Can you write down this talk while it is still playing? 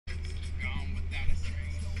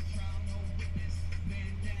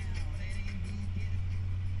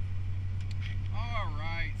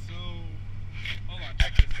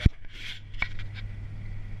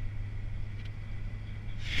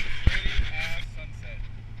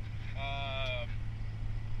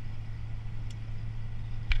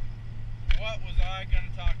I going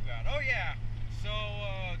to talk about? Oh yeah, so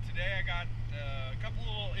today I got a couple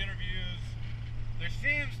little interviews. There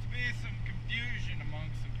seems to be some confusion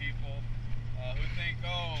among some people who think,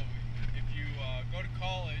 oh, if you go to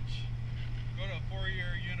college, go to a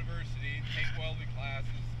 4-year university, take welding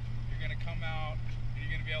classes, you're going to come out and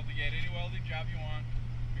you're going to be able to get any welding job you want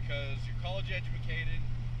because you're college educated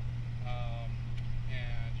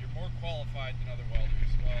and you're more qualified than other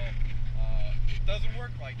welders. Well, it doesn't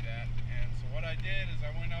work like that, and so what I did is I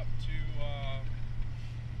went up to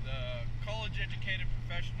the college educated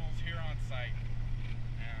professionals here on site,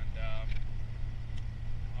 and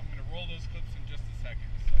I'm going to roll those clips in just a second.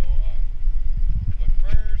 So, but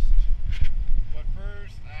first,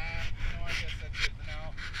 I guess that's it for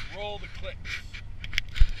now. Roll the clips.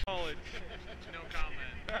 College. No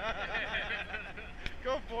comment.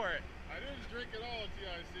 Go for it. I didn't drink at all at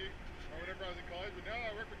TIC, or whenever I was in college, but now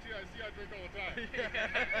that I work with TIC, I drink all the time.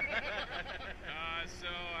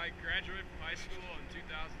 So I graduated from high school in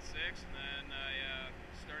 2006, and then I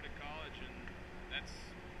started college, and that's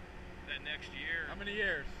that next year. How many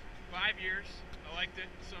years? 5 years. I liked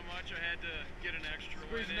it so much, I had to get an extra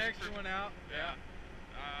Squeeze an extra one out. Yeah.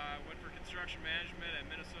 I went for construction management at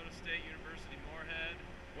Minnesota State University Moorhead.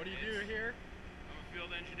 What do you do here? I'm a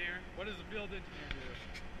field engineer. What does a field engineer do?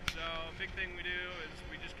 So a big thing we do is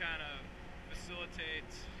we just kind of facilitate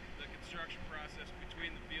the construction process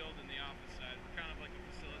between the field and the office side. We're kind of like a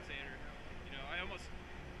facilitator. You know,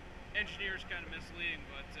 engineer is kind of misleading,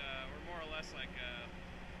 but we're more or less like a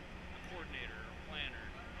coordinator or planner.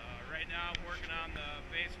 Right now I'm working on the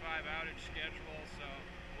Phase 5 outage schedule, so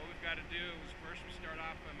what we've got to do is first we start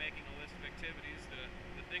off by making a list of activities,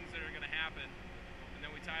 the things that are going to happen, and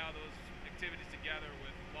then we tie all those activities together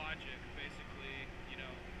with logic. Basically, you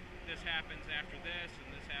know, this happens after this, and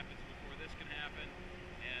this happens before this can happen,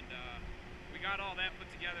 and we got all that put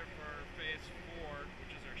together for Phase 4,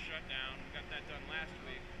 which is our shutdown. We got that done last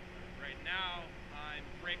week. Right now, I'm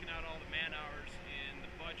breaking out all the man hours in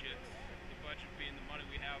the budget being the money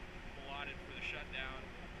we have allotted for the shutdown,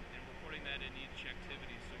 and we're putting that in each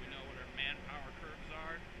activity so we know what our manpower curves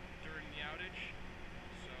are during the outage.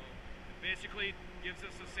 So it basically gives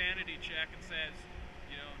us a sanity check and says,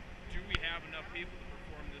 you know, do we have enough people to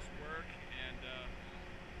perform this work? And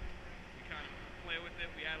we kind of play with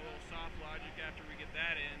it. We add a little soft logic after we get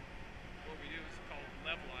that in. What we do is called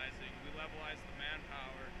levelizing. We levelize the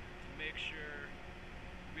manpower to make sure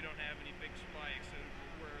we don't have any big spikes. So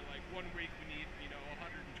we're like 1 week we need, you know,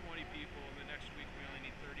 120 people, and the next week we only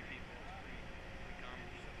need 30 people. It's pretty common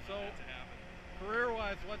for that to happen.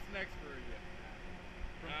 Career-wise, what's next for you?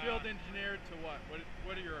 From field engineer to what?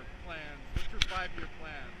 What are your plans? What's your 5-year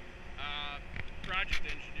plan? Project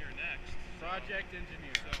engineer next. Project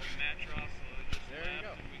engineer. So Matt Trossel just there left, you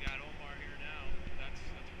go. and we got Omar here now. That's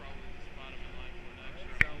probably the spot I'm in line for next.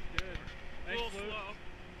 That sounds good. A little slow.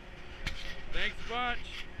 Thanks a bunch.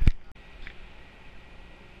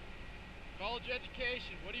 College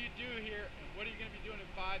education. What do you do here, and what are you going to be doing in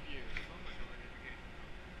 5 years?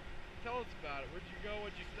 Tell us about it. Where'd you go?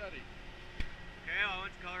 What'd you study? Okay, I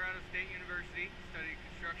went to Colorado State University, studied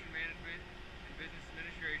construction management and business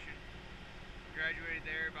administration. Graduated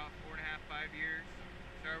there about 4.5, 5 years.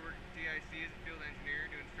 Started working at TIC as a field engineer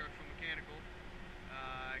doing structural mechanical.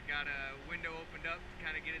 Got a window opened up to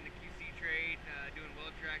kind of get in the QC trade, doing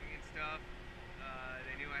weld tracking and stuff.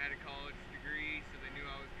 They knew I had a college degree, so they knew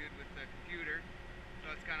I was good with the computer.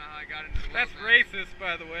 So that's kind of how I got into the That's racist,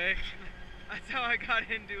 by the way. That's how I got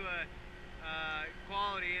into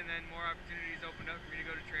quality, and then more opportunities opened up for me to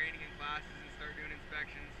go to training and classes and start doing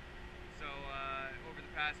inspections. So over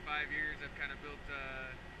the past 5 years, I've kind of built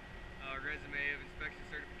a resume of inspection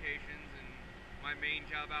certifications, and my main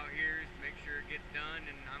job out here is to make sure it gets done,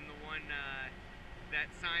 and I'm the one that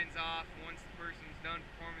signs off once the person's done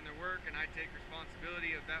performing their work, and I take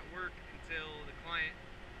responsibility of that work until the client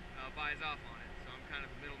buys off on it. So I'm kind of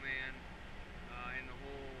a middleman in the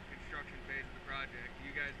whole construction phase of the project.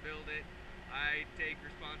 You guys build it, I take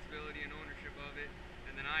responsibility and ownership of it,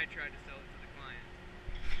 and then I try to sell it to the client.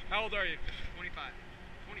 How old are you? 25.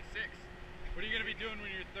 26. What are you going to be doing when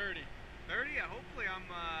you're 30? 30? Hopefully I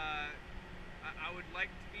would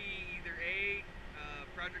like to be either a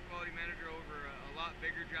project quality manager over a lot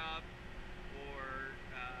bigger job, or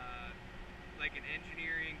like an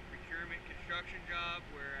engineering procurement construction job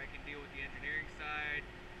where I can deal with the engineering side,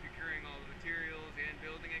 procuring all the materials and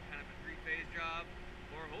building it, kind of a 3-phase job.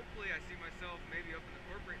 Or hopefully I see myself maybe up in the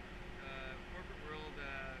corporate world